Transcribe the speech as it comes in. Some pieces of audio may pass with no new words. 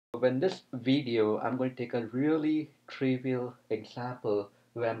in this video, I'm going to take a really trivial example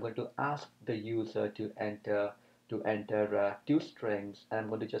where I'm going to ask the user to enter two strings, and I'm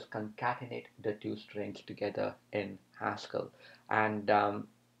going to just concatenate the two strings together in Haskell. And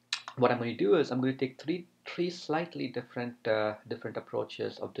what I'm going to do is I'm going to take three slightly different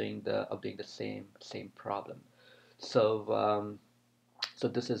approaches of doing the same problem. So so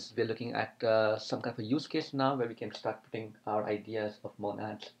this is we're looking at some kind of a use case now where we can start putting our ideas of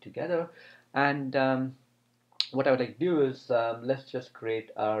monads together. And what I would like to do is let's just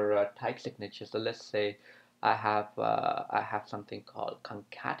create our type signature. So let's say I have something called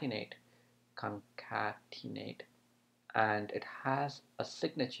concatenate, and it has a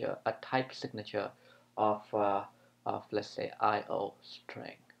signature, a type signature of let's say IO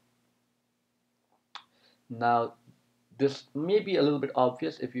string. Now this may be a little bit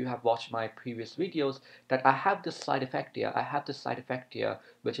obvious if you have watched my previous videos, that I have this side effect here. I have this side effect here,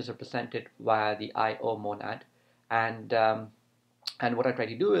 which is represented via the IO monad, and what I try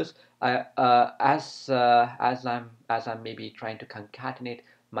to do is, as I'm maybe trying to concatenate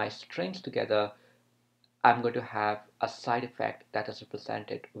my strings together, I'm going to have a side effect that is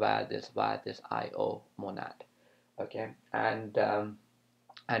represented via this IO monad. Okay, and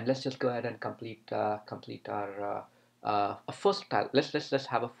let's just go ahead and complete our a first style. Let's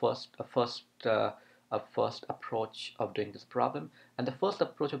have a first approach of doing this problem. And the first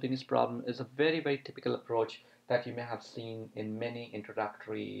approach of doing this problem is a very typical approach that you may have seen in many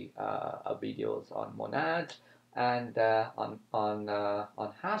introductory videos on monads and on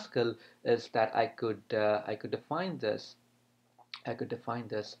Haskell, is that I could define this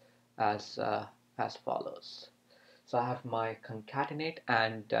as follows. So I have my concatenate,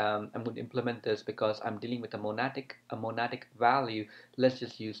 and I'm going to implement this because I'm dealing with a monadic value. Let's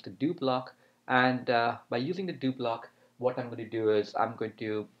just use the do block, and by using the do block, what I'm going to do is I'm going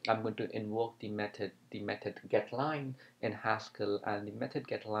to invoke the method getLine in Haskell, and the method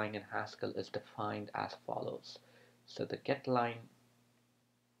getLine in Haskell is defined as follows. So the getLine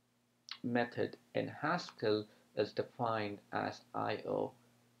method in Haskell is defined as IO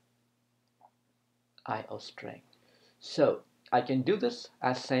string. So I can do this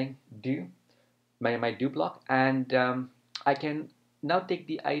as saying do my do block, and I can now take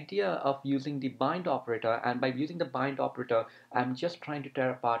the idea of using the bind operator, and by using the bind operator, I'm just trying to tear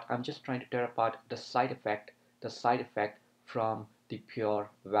apart the side effect from the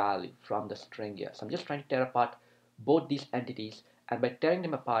pure value from the string here. So I'm just trying to tear apart both these entities, and by tearing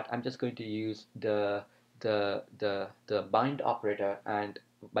them apart, I'm just going to use the bind operator, and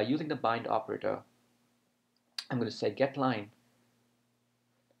by using the bind operator, I'm going to say getLine,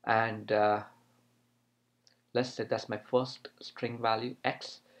 and let's say that's my first string value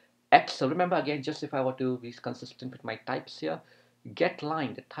x. So remember again, just if I were to be consistent with my types here,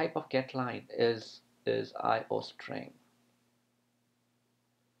 getLine, the type of getLine is IO string,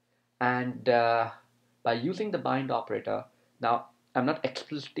 and by using the bind operator, now I'm not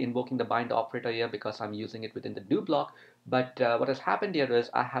explicitly invoking the bind operator here because I'm using it within the do block, but what has happened here is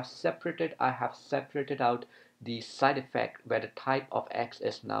I have separated out the side effect where the type of x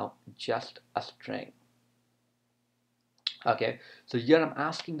is now just a string. Okay, so here I'm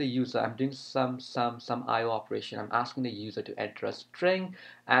asking the user, I'm doing some IO operation. I'm asking the user to enter a string,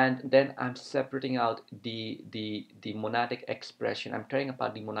 and then I'm separating out the monadic expression. I'm tearing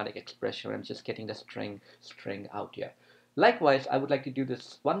apart the monadic expression. I'm just getting the string out here. Likewise, I would like to do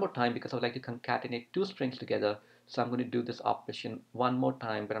this one more time because I would like to concatenate two strings together. So I'm going to do this operation one more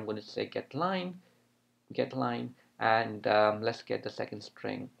time, but I'm going to say getLine, and let's get the second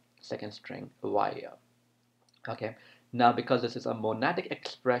string y here. Okay, now because this is a monadic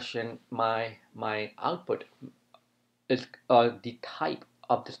expression, my output is the type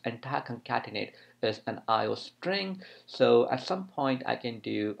of this entire concatenate is an IO string. So at some point I can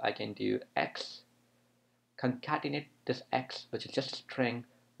do x, concatenate this x, which is just a string,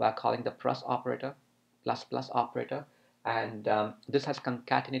 by calling the plus operator, and this has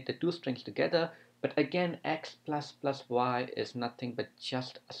concatenated the two strings together. But again, x plus y is nothing but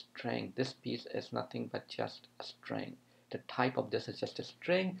just a string. This piece is nothing but just a string. The type of this is just a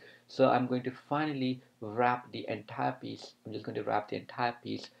string. So I'm going to finally wrap the entire piece. I'm just going to wrap the entire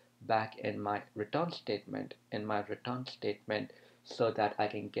piece back in my return statement, so that I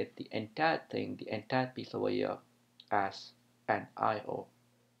can get the entire thing, the entire piece over here, as an IO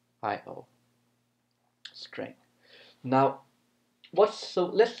string. Now, what's so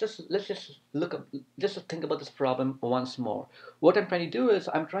let's just look up just think about this problem once more. What I'm trying to do is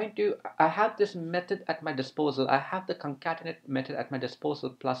I have this method at my disposal. I have the concatenate method at my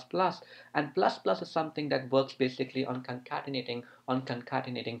disposal, plus plus, and plus plus is something that works basically on concatenating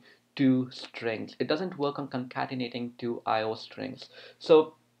two strings. It doesn't work on concatenating two IO strings.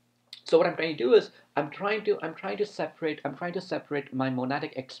 So what I'm trying to do is I'm trying to separate my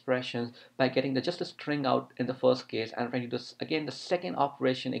monadic expressions by getting the just a string out in the first case, and I'm trying to do this again the second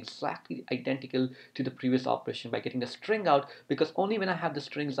operation exactly identical to the previous operation by getting the string out, because only when I have the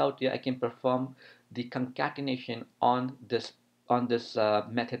strings out here I can perform the concatenation on this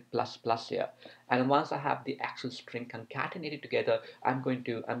method plus plus here. And once I have the actual string concatenated together, I'm going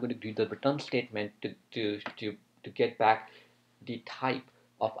to do the return statement to get back the type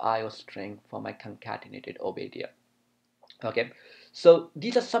of IO string for my concatenated obedia. Okay, so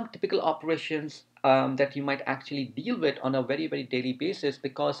these are some typical operations that you might actually deal with on a very daily basis,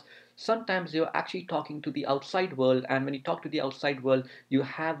 because sometimes you're actually talking to the outside world, and when you talk to the outside world you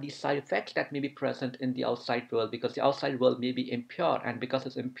have these side effects that may be present in the outside world, because the outside world may be impure, and because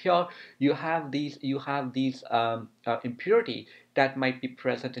it's impure you have these impurity that might be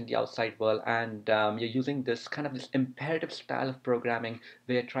present in the outside world, and you're using this kind of this imperative style of programming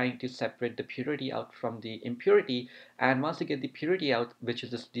where you're trying to separate the purity out from the impurity. And once you get the purity out, which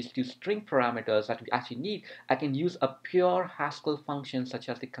is these two string parameters that we actually need, I can use a pure Haskell function such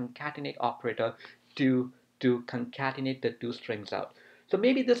as the concatenate operator to concatenate the two strings out. So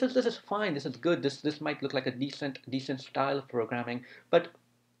maybe this is fine. This is good. This might look like a decent style of programming, but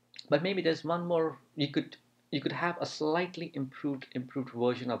maybe there's one more. You could have a slightly improved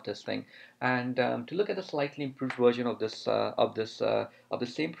version of this thing. And to look at a slightly improved version of of the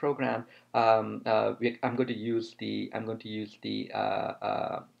same program, I'm going to use the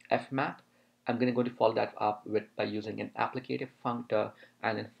fmap. Going to follow that up with by using an applicative functor,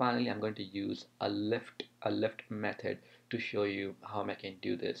 and then finally I'm going to use a lift method to show you how I can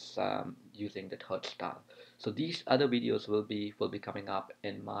do this using the third style. So these other videos will be coming up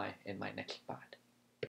in my next part.